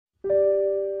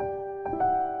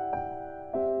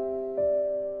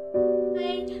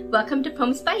Welcome to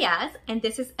Poems by Yas, and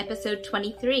this is episode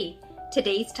 23.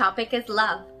 Today's topic is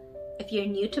love. If you're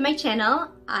new to my channel,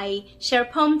 I share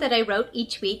a poem that I wrote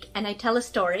each week and I tell a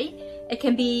story. It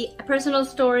can be a personal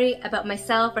story about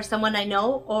myself or someone I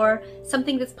know, or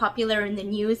something that's popular in the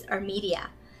news or media.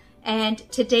 And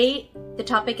today the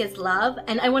topic is love,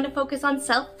 and I want to focus on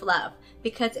self-love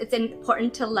because it's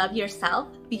important to love yourself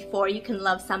before you can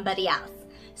love somebody else.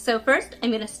 So first,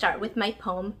 I'm going to start with my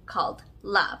poem called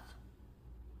Love.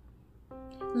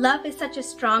 Love is such a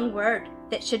strong word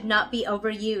that should not be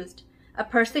overused. A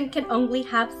person can only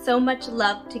have so much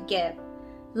love to give.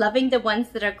 Loving the ones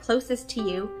that are closest to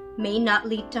you may not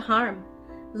lead to harm.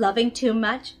 Loving too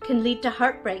much can lead to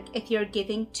heartbreak if you're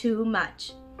giving too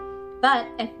much. But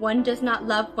if one does not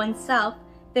love oneself,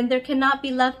 then there cannot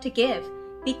be love to give.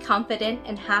 Be confident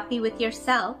and happy with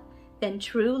yourself, then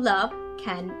true love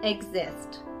can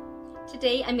exist.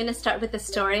 Today I'm going to start with a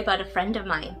story about a friend of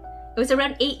mine. It was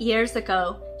around 8 years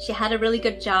ago. She had a really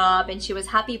good job and she was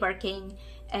happy working,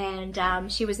 and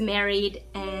she was married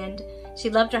and she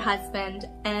loved her husband,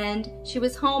 and she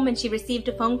was home and she received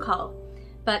a phone call.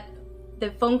 But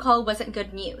the phone call wasn't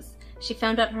good news. She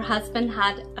found out her husband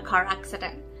had a car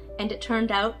accident, and it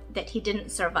turned out that he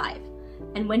didn't survive.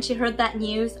 And when she heard that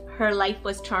news, her life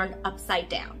was turned upside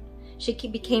down. She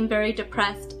became very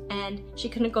depressed and she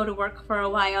couldn't go to work for a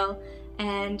while,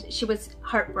 and she was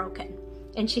heartbroken.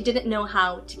 And she didn't know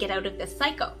how to get out of this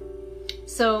cycle.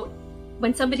 So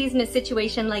when somebody's in a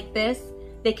situation like this,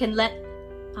 they can let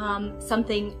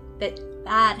something that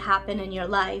bad happen in your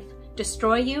life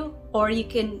destroy you, or you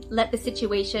can let the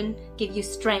situation give you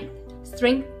strength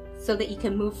so that you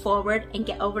can move forward and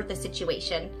get over the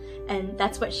situation. And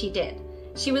that's what she did.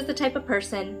 She was the type of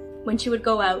person, when she would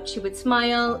go out, she would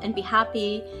smile and be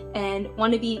happy and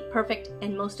want to be perfect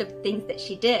in most of the things that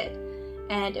she did.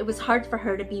 And it was hard for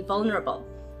her to be vulnerable.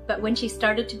 But when she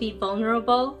started to be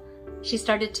vulnerable, she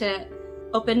started to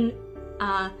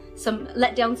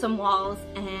let down some walls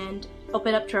and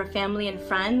open up to her family and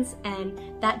friends, and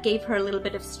that gave her a little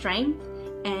bit of strength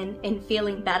and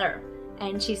feeling better.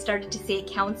 And she started to see a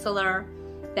counselor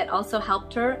that also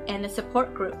helped her, and a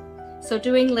support group. So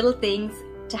doing little things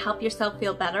to help yourself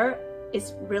feel better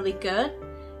is really good,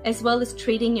 as well as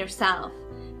treating yourself.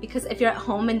 Because if you're at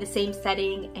home in the same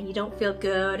setting and you don't feel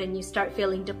good and you start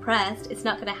feeling depressed, it's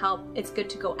not going to help. It's good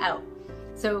to go out.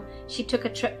 So she took a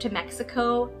trip to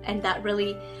Mexico, and that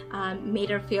really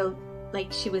made her feel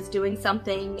like she was doing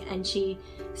something, and she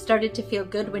started to feel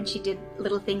good when she did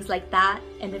little things like that.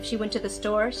 And if she went to the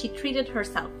store, she treated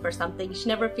herself for something. She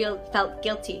never felt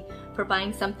guilty for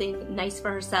buying something nice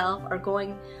for herself or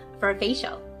going for a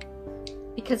facial.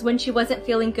 Because when she wasn't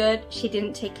feeling good, she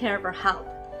didn't take care of her health,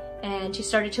 and she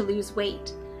started to lose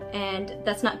weight. And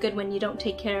that's not good when you don't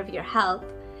take care of your health,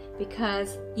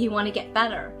 because you want to get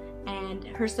better. And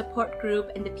her support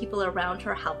group and the people around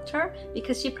her helped her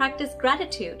because she practiced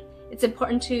gratitude. It's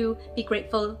important to be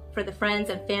grateful for the friends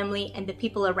and family and the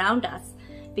people around us,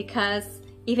 because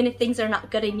even if things are not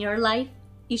good in your life,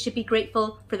 you should be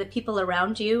grateful for the people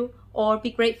around you, or be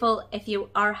grateful if you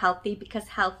are healthy, because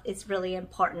health is really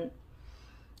important.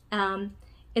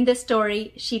 In this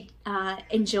story, she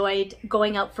enjoyed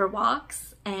going out for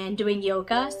walks and doing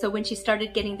yoga. So when she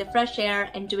started getting the fresh air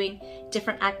and doing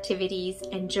different activities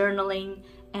and journaling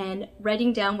and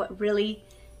writing down what really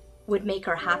would make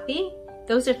her happy,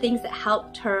 those are things that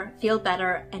helped her feel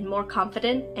better and more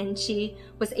confident, and she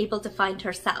was able to find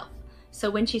herself. So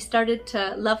when she started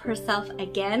to love herself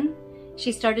again,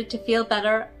 she started to feel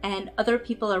better, and other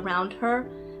people around her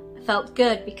felt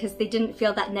good because they didn't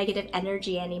feel that negative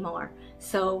energy anymore.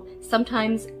 So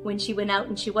sometimes when she went out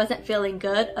and she wasn't feeling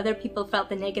good, other people felt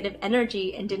the negative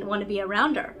energy and didn't want to be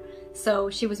around her. So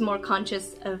she was more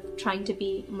conscious of trying to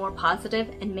be more positive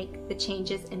and make the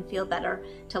changes and feel better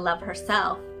to love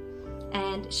herself.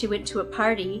 And she went to a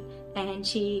party, and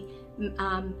she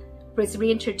was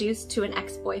reintroduced to an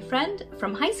ex-boyfriend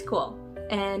from high school.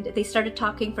 And they started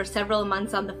talking for several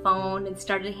months on the phone and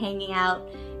started hanging out,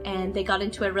 and they got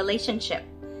into a relationship.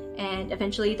 And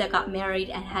eventually they got married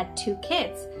and had 2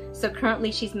 kids. So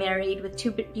currently she's married with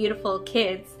 2 beautiful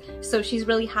kids. So she's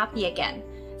really happy again.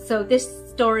 So this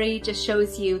story just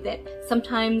shows you that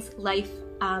sometimes life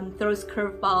throws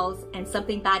curveballs and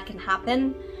something bad can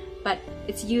happen, but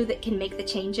it's you that can make the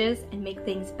changes and make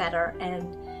things better.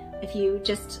 And if you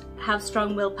just have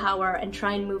strong willpower and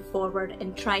try and move forward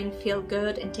and try and feel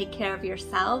good and take care of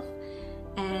yourself,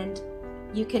 and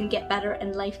you can get better,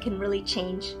 and life can really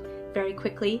change very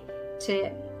quickly to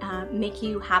make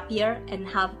you happier and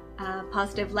have a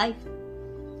positive life.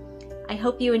 I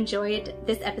hope you enjoyed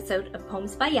this episode of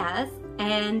Poems by Yas,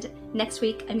 and next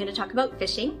week I'm going to talk about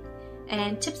fishing.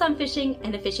 and tips on fishing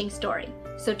and a fishing story.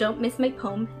 So don't miss my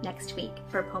poem next week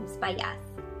for Poems by Yas.